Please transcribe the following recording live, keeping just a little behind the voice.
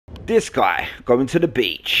This guy going to the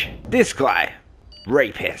beach. This guy,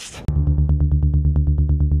 rapist.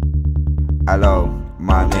 Hello,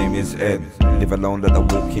 my name is Ed. Live alone like the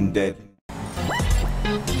Walking Dead.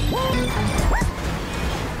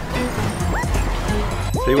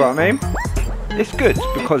 See what I mean? It's good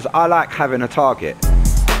because I like having a target.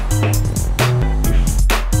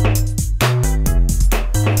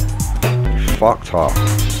 You fucked up.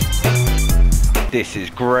 This is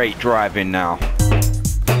great driving now.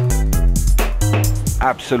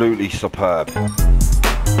 Absolutely superb.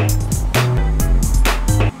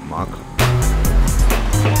 Mug.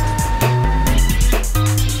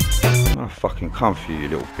 I'm gonna fucking come for you,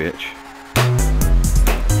 little bitch.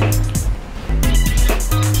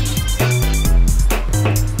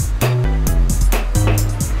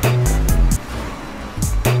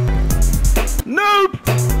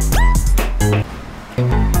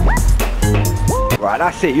 Right,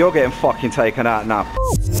 that's it, you're getting fucking taken out now.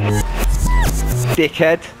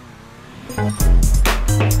 Dickhead.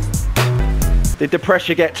 Did the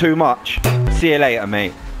pressure get too much? See you later,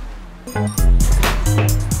 mate.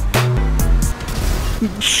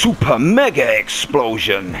 Super mega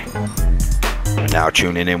explosion. Now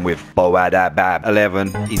tuning in with Boadabab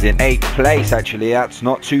 11. He's in 8th place actually, that's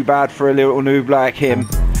not too bad for a little noob like him.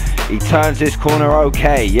 He turns this corner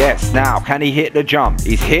okay, yes. Now, can he hit the jump?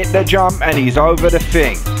 He's hit the jump and he's over the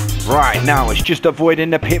thing. Right, now it's just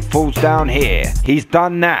avoiding the pitfalls down here. He's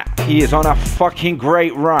done that. He is on a fucking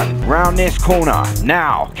great run. Round this corner.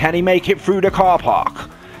 Now, can he make it through the car park?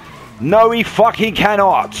 No, he fucking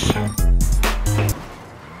cannot.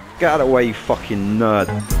 Get out of the way, you fucking nerd.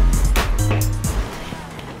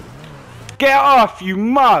 Get off, you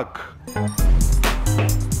mug!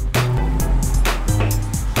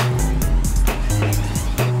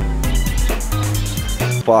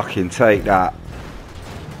 Fucking take that.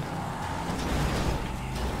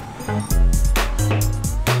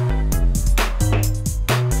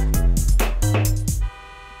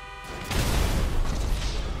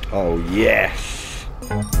 Oh yes.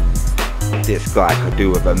 This guy could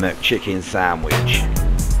do with a McChicken sandwich.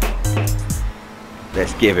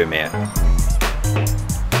 Let's give him it.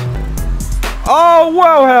 Oh,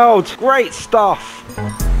 well held. Great stuff.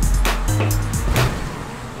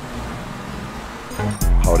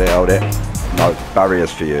 Hold it, hold it. No,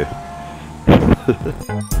 barriers for you.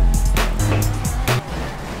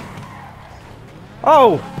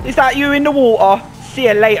 Oh, is that you in the water? See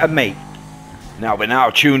you later, mate. Now we're now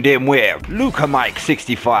tuned in with Luca Mike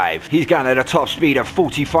 65. He's going at a top speed of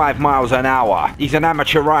 45 miles an hour. He's an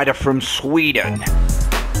amateur rider from Sweden.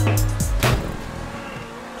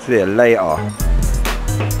 See you later.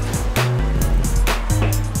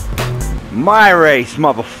 My race,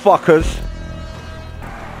 motherfuckers.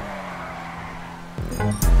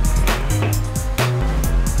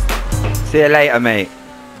 See you later, mate.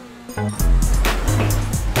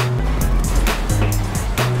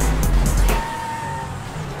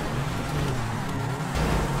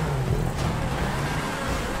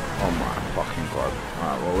 Oh my fucking god.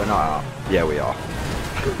 Alright, well we're not out. Yeah, we are.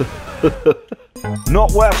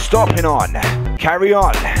 Not worth stopping on. Carry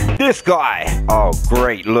on. This guy. Oh,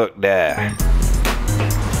 great look there.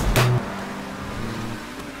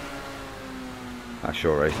 That's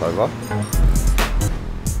your race over.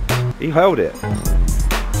 He held it.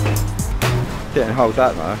 Didn't hold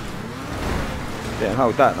that though. Didn't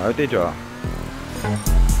hold that though, did you?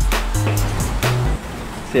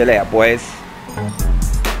 See you later, boys.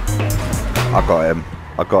 I got him.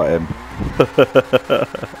 I got him.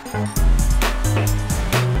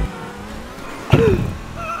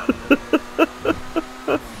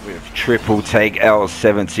 With triple take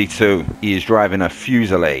L72, he is driving a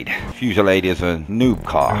Fusillade. Fusillade is a noob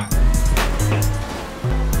car.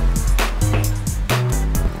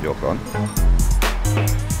 You're gone.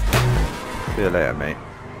 See you later, mate.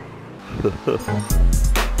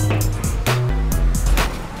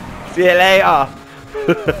 See you later.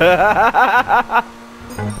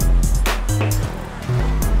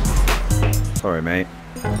 Sorry, mate.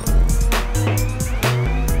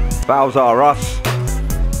 Fouls are us.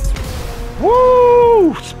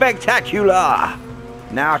 Woo! Spectacular!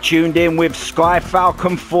 Now tuned in with Sky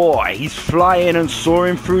Falcon 4. He's flying and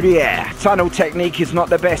soaring through the air. Tunnel technique is not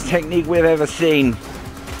the best technique we've ever seen.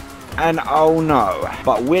 And oh no,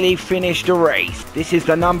 but will he finish the race? This is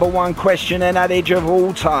the #1 question and adage of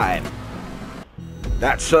all time.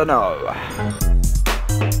 That's a no.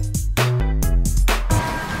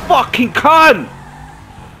 Fucking cunt!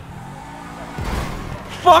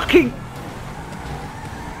 Fucking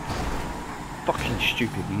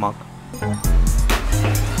stupid mug.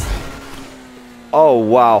 Oh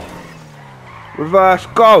wow. Reverse,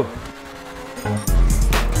 go!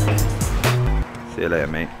 See you later,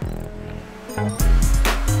 mate.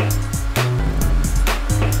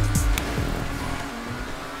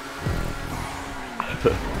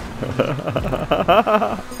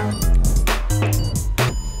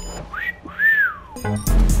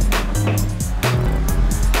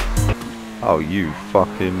 Oh, you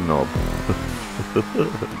fucking knob.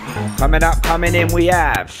 Coming up, coming in, we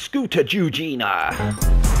have Scooter Eugenia.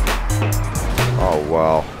 Oh,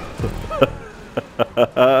 wow.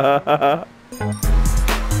 I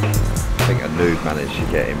think a noob managed to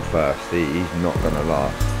get him first. He's not going to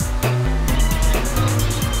last.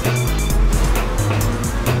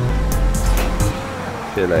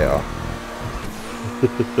 See you later.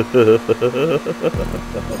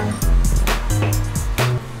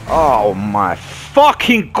 Oh my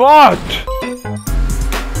fucking god!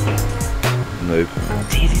 Noob.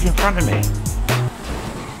 He's in front of me.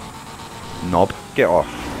 Knob, get off.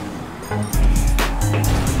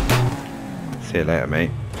 See you later,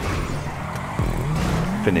 mate.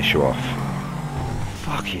 Finish you off.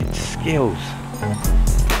 Fucking skills.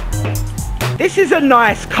 This is a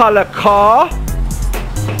nice colour car.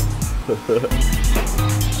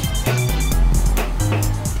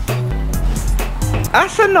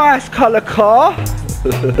 That's a nice colour car.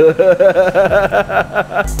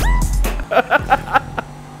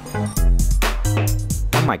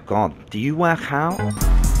 Oh my god, do you work out?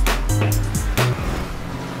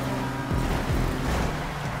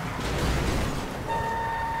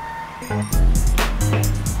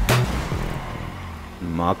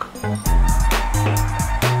 Mug.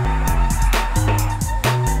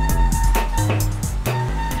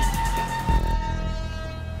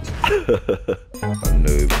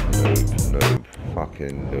 Noob,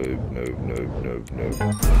 fucking noob.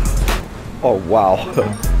 Oh wow.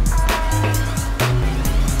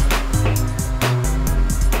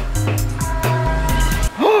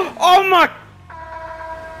 Oh my!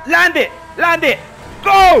 Land it,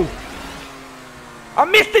 go! I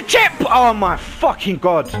missed the chip! Oh my fucking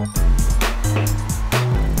god.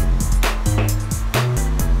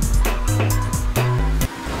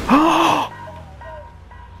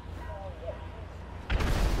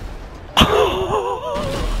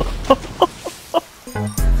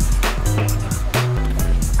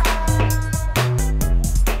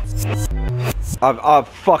 I've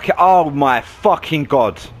fucking, oh my fucking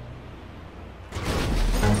god.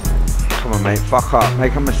 Come on mate, fuck up,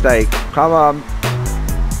 make a mistake, come on.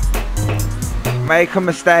 Make a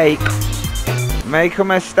mistake.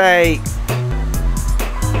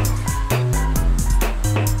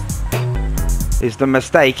 Is the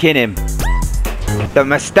mistake in him? The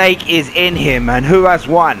mistake is in him, and who has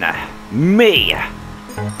won? Me.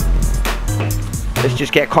 Let's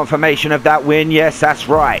just get confirmation of that win. Yes, that's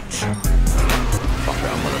right. Fuck it,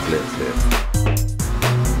 I'm gonna blitz here.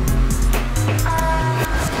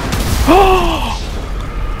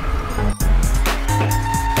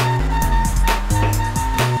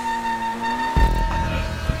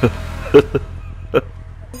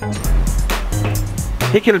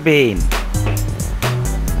 Pickle bean.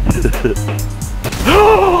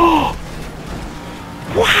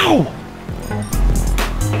 Wow!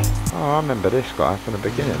 Oh, I remember this guy from the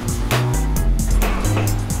beginning.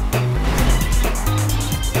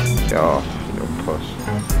 Oh, little puss.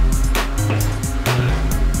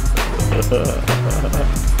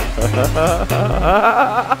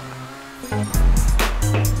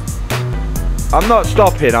 I'm not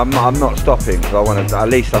stopping. I'm not stopping because I want to. At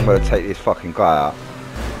least I'm going to take this fucking guy out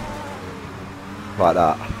like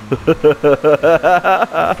that.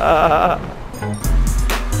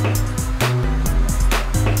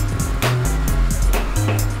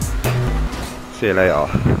 See you later.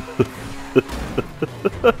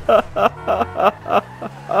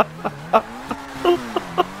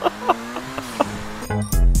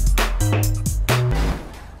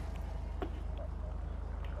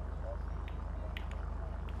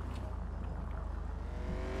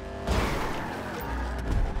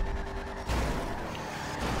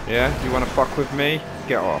 Yeah, you want to fuck with me?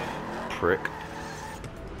 Get off, prick.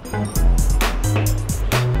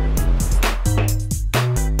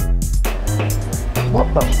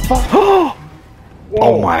 What the fuck?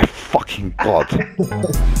 Oh my fucking god.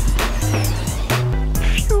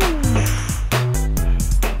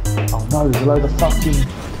 Oh no, there's a load of fucking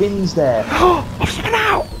pins there. I've spun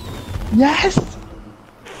out! Yes!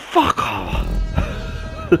 Fuck off!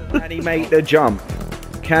 Can he make the jump?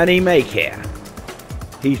 Can he make it?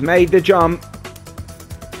 He's made the jump.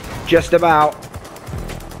 Just about.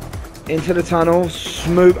 Into the tunnel.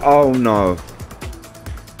 Smooth. Oh no.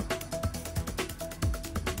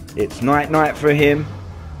 It's night night for him,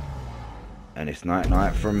 and it's night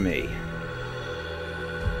night from me.